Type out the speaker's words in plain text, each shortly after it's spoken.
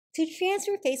To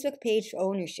transfer Facebook page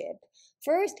ownership,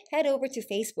 first head over to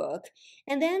Facebook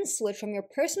and then switch from your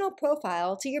personal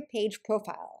profile to your page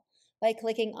profile by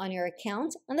clicking on your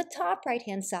account on the top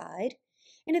right-hand side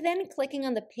and then clicking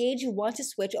on the page you want to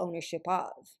switch ownership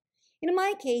of. In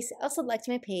my case, I'll select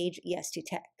my page Yes to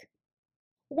Tech.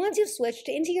 Once you've switched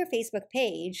into your Facebook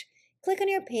page, click on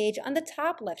your page on the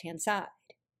top left-hand side,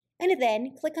 and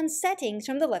then click on Settings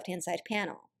from the left-hand side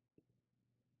panel.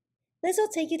 This will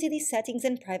take you to the Settings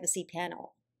and Privacy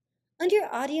panel. Under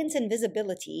Audience and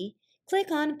Visibility,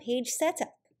 click on Page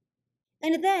Setup,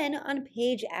 and then on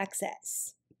Page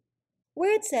Access.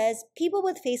 Where it says People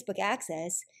with Facebook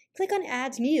Access, click on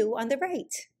Add New on the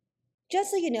right.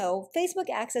 Just so you know, Facebook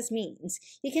Access means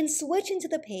you can switch into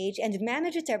the page and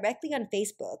manage it directly on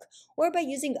Facebook or by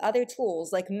using other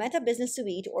tools like Meta Business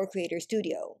Suite or Creator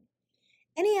Studio.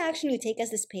 Any action you take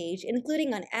as this page,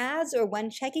 including on ads or when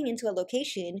checking into a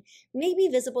location, may be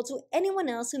visible to anyone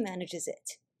else who manages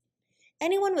it.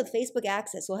 Anyone with Facebook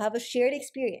Access will have a shared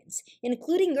experience,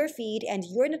 including your feed and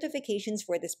your notifications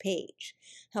for this page.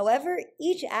 However,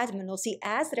 each admin will see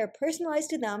ads that are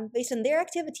personalized to them based on their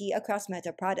activity across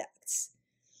Meta products.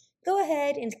 Go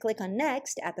ahead and click on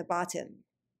Next at the bottom.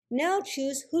 Now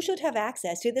choose who should have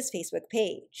access to this Facebook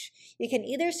page. You can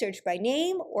either search by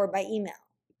name or by email.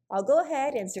 I'll go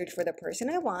ahead and search for the person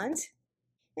I want,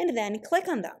 and then click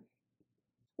on them.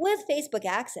 With Facebook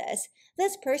Access,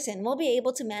 this person will be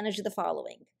able to manage the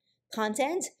following: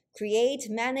 content, create,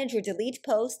 manage, or delete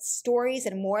posts, stories,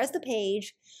 and more as the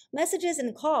page, messages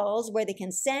and calls where they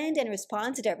can send and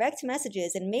respond to direct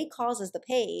messages and make calls as the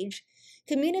page,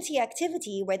 community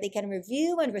activity where they can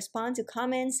review and respond to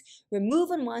comments,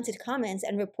 remove unwanted comments,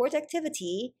 and report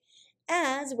activity,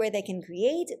 ads where they can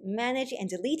create, manage, and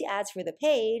delete ads for the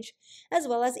page, as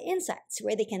well as insights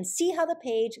where they can see how the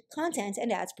page, content,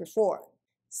 and ads perform.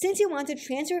 Since you want to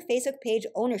transfer Facebook page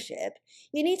ownership,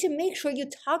 you need to make sure you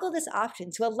toggle this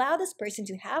option to allow this person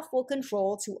to have full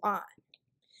control to on.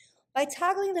 By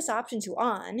toggling this option to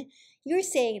on, you're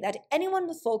saying that anyone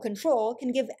with full control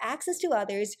can give access to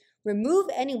others, remove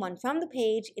anyone from the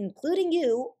page, including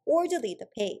you, or delete the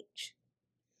page.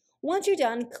 Once you're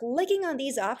done clicking on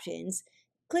these options,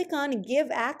 click on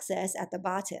Give Access at the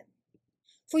bottom.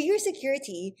 For your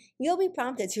security, you'll be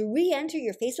prompted to re-enter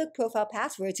your Facebook profile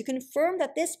password to confirm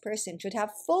that this person should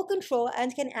have full control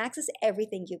and can access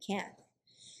everything you can.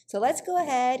 So let's go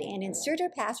ahead and insert our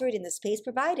password in the space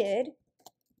provided,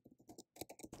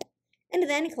 and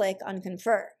then click on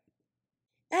Confirm.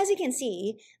 As you can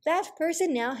see, that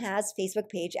person now has Facebook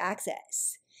page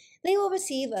access. They will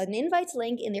receive an invite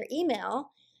link in their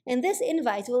email, and this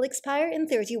invite will expire in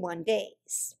 31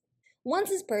 days. Once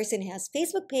this person has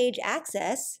Facebook page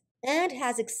access and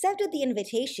has accepted the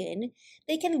invitation,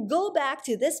 they can go back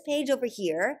to this page over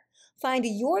here, find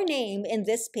your name in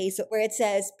this space where it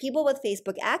says People with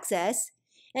Facebook Access,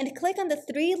 and click on the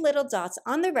three little dots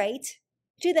on the right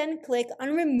to then click on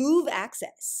Remove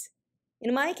Access.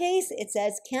 In my case, it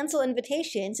says Cancel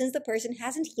Invitation since the person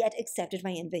hasn't yet accepted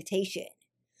my invitation.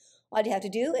 All you have to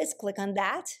do is click on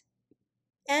that.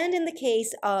 And in the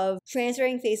case of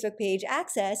transferring Facebook page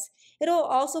access, it will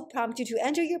also prompt you to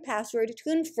enter your password to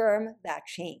confirm that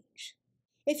change.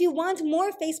 If you want more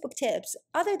Facebook tips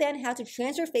other than how to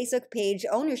transfer Facebook page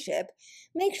ownership,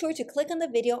 make sure to click on the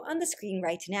video on the screen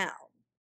right now.